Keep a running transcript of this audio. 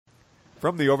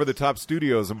From the Over the Top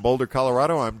Studios in Boulder,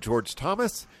 Colorado, I'm George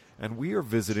Thomas, and we are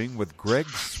visiting with Greg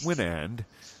Swinand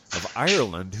of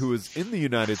Ireland, who is in the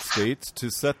United States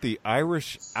to set the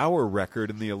Irish hour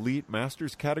record in the Elite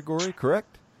Masters category,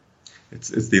 correct? It's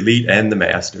the Elite and the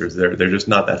Masters. They're just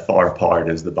not that far apart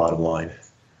is the bottom line.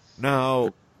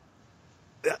 Now,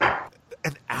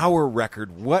 an hour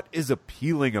record, what is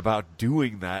appealing about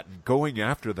doing that and going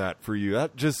after that for you?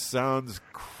 That just sounds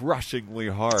crushingly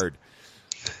hard.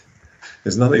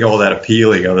 There's nothing all that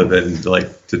appealing other than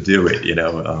like to do it,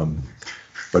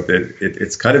 but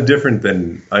it's kind of different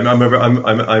than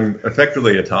I'm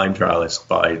effectively a time trialist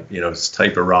by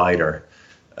type of rider,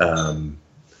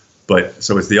 but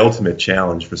so it's the ultimate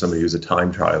challenge for somebody who's a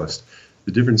time trialist.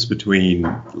 The difference between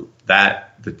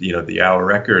the hour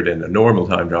record and a normal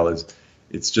time trial is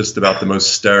it's just about the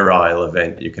most sterile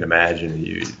event you can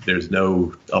imagine. There's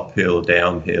no uphill,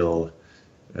 downhill.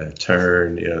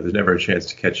 Turn, there's never a chance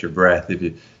to catch your breath. If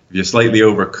you slightly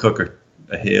overcook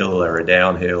a hill or a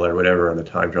downhill or whatever on the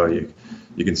time trial, you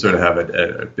can sort of have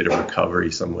a bit of recovery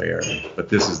somewhere. But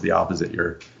this is the opposite.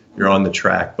 You're on the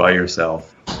track by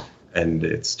yourself, and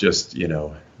it's just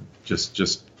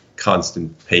just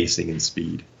constant pacing and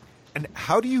speed. And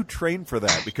how do you train for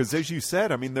that? Because as you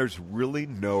said, there's really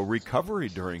no recovery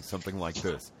during something like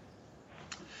this.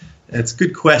 It's a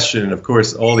good question. Of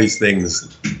course, all these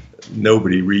things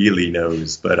nobody really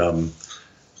knows, but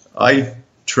I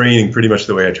training pretty much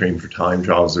the way I train for time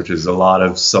trials, which is a lot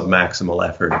of submaximal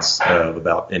efforts of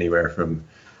about anywhere from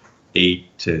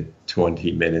 8 to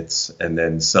 20 minutes, and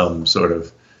then some sort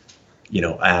of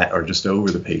at or just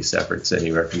over the pace efforts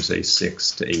anywhere from say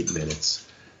 6 to 8 minutes,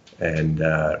 and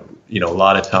a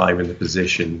lot of time in the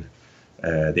position,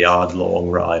 the odd long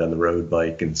ride on the road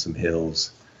bike and some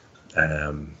hills.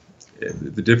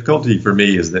 The difficulty for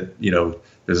me is that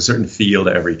there's a certain feel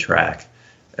to every track,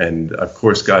 and of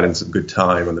course got in some good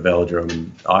time on the velodrome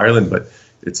in Ireland, but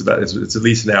it's at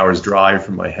least an hour's drive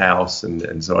from my house,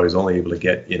 and so I was only able to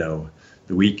get the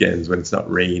weekends when it's not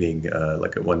raining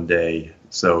like a one day.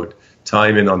 So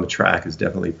time in on the track is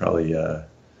definitely probably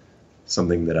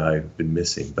something that I've been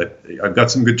missing, but I've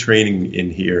got some good training in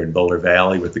here in Boulder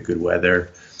Valley with the good weather,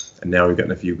 and now we've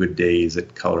gotten a few good days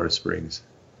at Colorado Springs.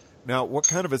 Now, what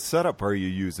kind of a setup are you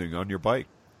using on your bike?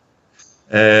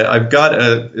 I've got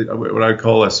what I would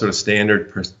call a sort of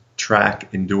standard track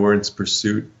endurance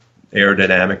pursuit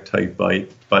aerodynamic type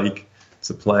bike.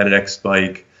 It's a Planet X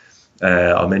bike.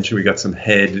 I'll mention we got some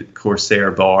Head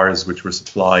Corsair bars, which were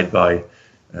supplied by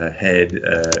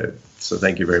Head. So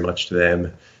thank you very much to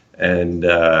them. And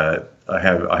I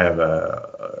have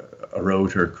a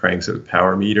rotor cranks with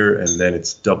power meter, and then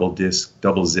it's double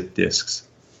zip discs.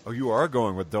 Oh, you are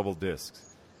going with double discs.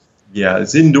 Yeah,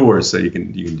 it's indoors, so you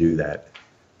can do that.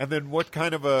 And then, what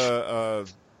kind of a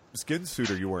skin suit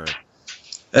are you wearing?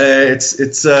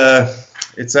 It's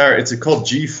called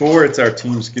G4. It's our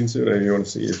team skin suit. You want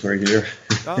to see it right here?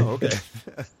 Oh, okay.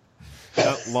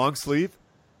 Long sleeve.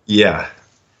 Yeah.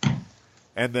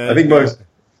 And then I think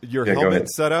your helmet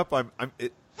setup.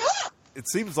 It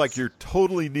seems like you're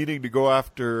totally needing to go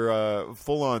after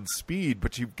full-on speed,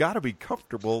 but you've got to be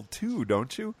comfortable too,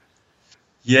 don't you?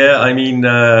 Yeah,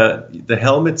 the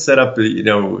helmet setup,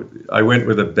 I went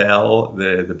with a Bell,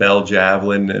 the Bell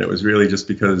Javelin, and it was really just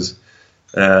because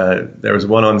there was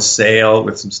one on sale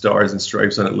with some stars and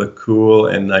stripes on it, looked cool,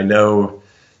 and I know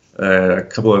a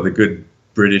couple of the good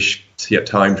British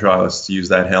time trialists use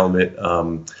that helmet.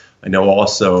 I know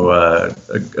also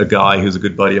a guy who's a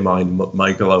good buddy of mine,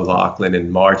 Michael O'Loughlin,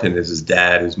 and Martin is his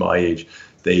dad, who's my age.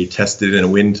 They tested in a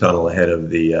wind tunnel ahead of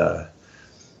the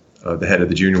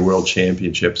Junior World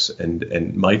Championships,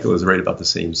 and Michael is right about the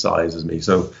same size as me.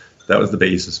 So that was the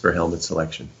basis for helmet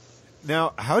selection.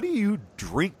 Now, how do you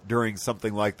drink during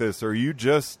something like this? Or are you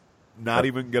just not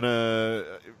even going to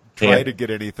try to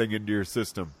get anything into your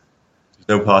system?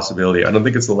 There's no possibility. I don't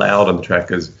think it's allowed on the track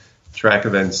because track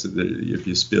events, if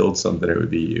you spilled something, it would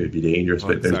be dangerous.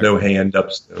 But exactly. There's no hand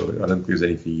ups. So I don't think there's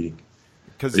any feeding.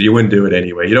 But you wouldn't do it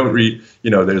anyway. You don't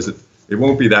it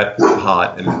won't be that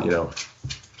hot, and you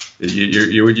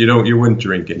wouldn't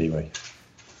drink anyway.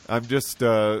 I'm just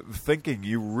thinking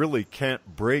you really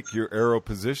can't break your aero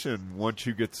position once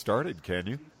you get started, can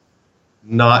you?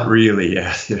 Not really.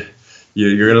 Yeah.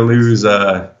 You're going to lose.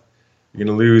 You're going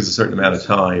to lose a certain amount of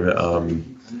time.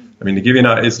 To give you an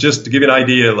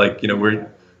idea. Like Matteo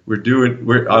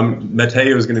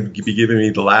is going to be giving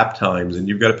me the lap times, and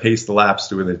you've got to pace the laps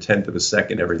to within a tenth of a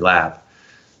second every lap.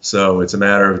 So it's a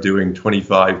matter of doing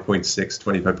 25.6,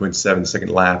 25.7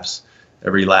 second laps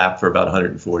every lap for about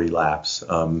 140 laps.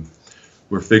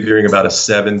 We're figuring about a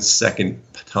 7-second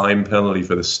time penalty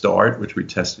for the start, which we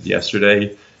tested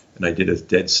yesterday, and I did a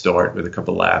dead start with a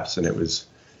couple laps, and it was,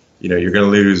 you're going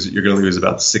to lose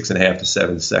about 6.5 to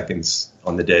 7 seconds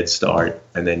on the dead start,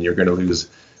 and then you're going to lose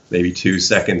maybe 2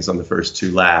 seconds on the first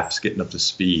 2 laps getting up to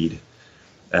speed.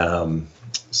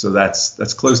 So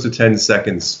that's close to 10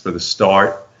 seconds for the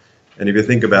start. And if you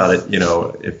think about it,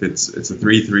 if it's a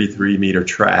 333 meter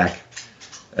track,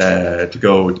 to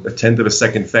go a tenth of a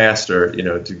second faster,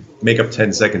 to make up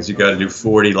 10 seconds, you got to do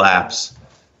 40 laps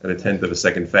at a tenth of a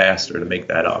second faster to make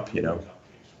that up.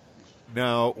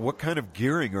 Now, what kind of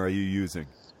gearing are you using?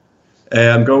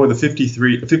 I'm going with a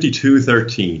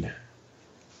 5213.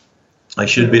 I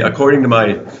should be, according to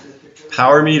my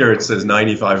power meter, it says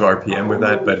 95 RPM with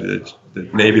that, but it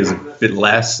maybe is a bit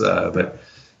less. But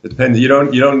it depends. You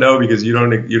don't know because you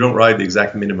don't ride the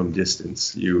exact minimum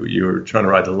distance. You're trying to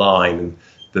ride the line,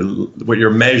 and what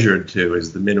you're measured to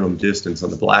is the minimum distance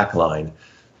on the black line.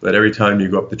 But every time you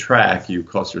go up the track, you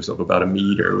cost yourself about a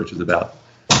meter, which is about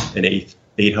an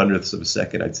 8/800th of a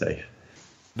second, I'd say.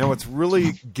 Now, what's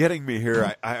really getting me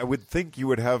here, I would think you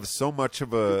would have so much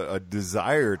of a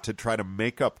desire to try to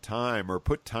make up time or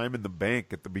put time in the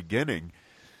bank at the beginning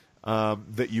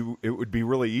that it would be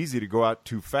really easy to go out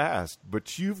too fast.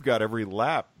 But you've got every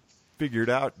lap figured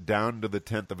out down to the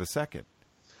tenth of a second.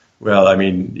 Well, I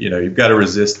mean, you've got to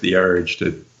resist the urge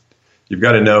you've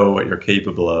got to know what you're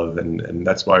capable of. And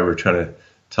that's why we're trying to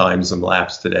time some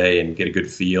laps today and get a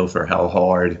good feel for how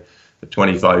hard a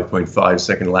 25.5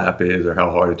 second lap is or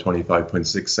how hard a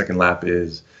 25.6 second lap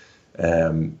is.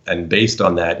 And based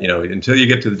on that, until you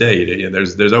get to the day,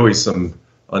 there's always some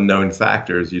unknown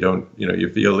factors. You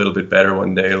feel a little bit better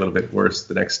one day, a little bit worse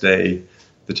the next day.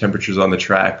 The temperatures on the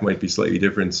track might be slightly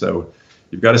different. So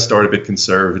you've got to start a bit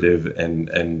conservative and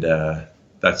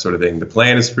that sort of thing. The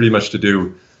plan is pretty much to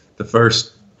do the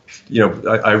first,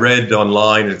 I read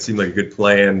online and it seemed like a good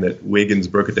plan that Wiggins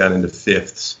broke it down into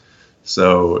fifths.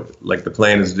 So like the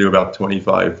plan is to do about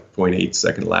 25.8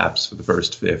 second laps for the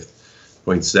first fifth,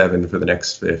 0.7 for the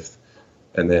next fifth,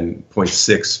 and then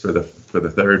 0.6 for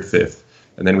the third fifth.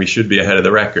 And then we should be ahead of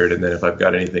the record. And then if I've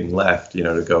got anything left,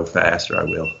 to go faster, I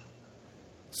will.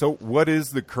 So what is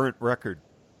the current record?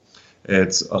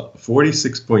 It's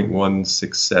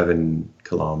 46.167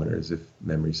 kilometers, if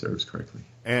memory serves correctly.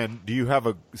 And do you have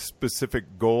a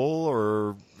specific goal,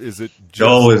 or is it just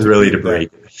goal is really to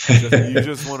break it? You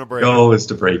just want to break goal it? Is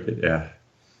to break it, yeah.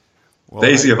 Well,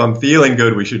 basically, if I'm feeling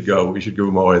good, we should go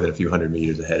more than a few hundred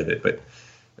meters ahead of it. But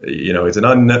it's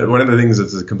one of the things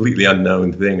that's a completely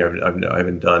unknown thing. I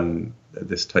haven't done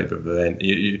this type of event.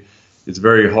 It's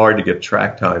very hard to get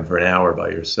track time for an hour by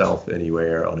yourself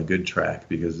anywhere on a good track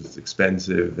because it's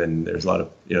expensive and there's a lot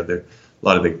of a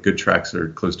lot of the good tracks are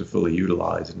close to fully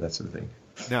utilized and that sort of thing.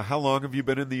 Now, how long have you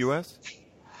been in the U.S.?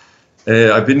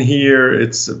 I've been here.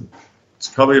 It's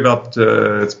probably about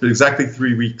it's been exactly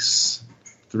 3 weeks.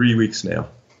 3 weeks now.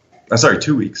 Sorry,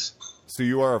 2 weeks. So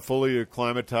you are fully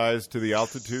acclimatized to the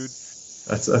altitude?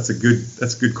 That's a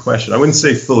good question. I wouldn't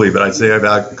say fully, but I'd say I've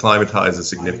acclimatized a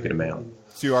significant amount.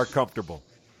 So you are comfortable?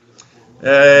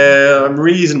 I'm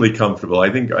reasonably comfortable. I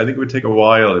think it would take a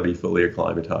while to be fully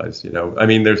acclimatized. I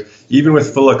mean, there's even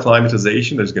with full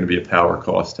acclimatization, there's going to be a power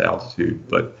cost to altitude.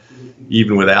 But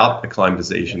even without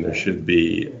acclimatization, there should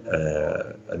be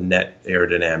a net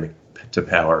aerodynamic to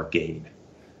power gain.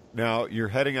 Now, you're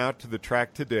heading out to the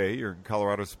track today. You're in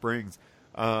Colorado Springs.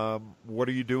 What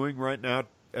are you doing right now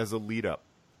as a lead-up?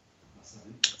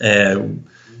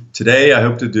 Today, I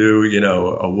hope to do,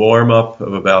 a warm-up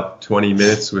of about 20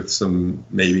 minutes with some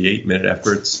maybe 8-minute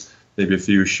efforts, maybe a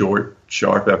few short,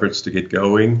 sharp efforts to get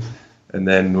going. And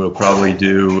then we'll probably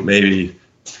do maybe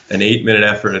an 8-minute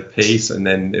effort at pace. And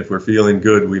then if we're feeling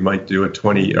good, we might do a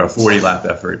 20 or 40-lap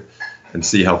effort and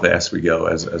see how fast we go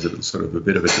as a sort of a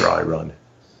bit of a dry run.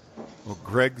 Well,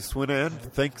 Greg Swinand,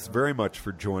 thanks very much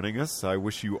for joining us. I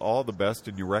wish you all the best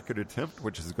in your record attempt,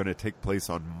 which is going to take place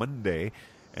on Monday.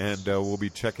 And we'll be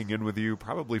checking in with you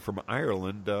probably from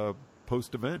Ireland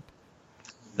post-event.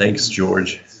 Thanks,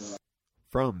 George.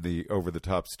 From the Over the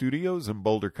Top Studios in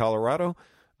Boulder, Colorado,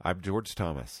 I'm George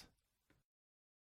Thomas.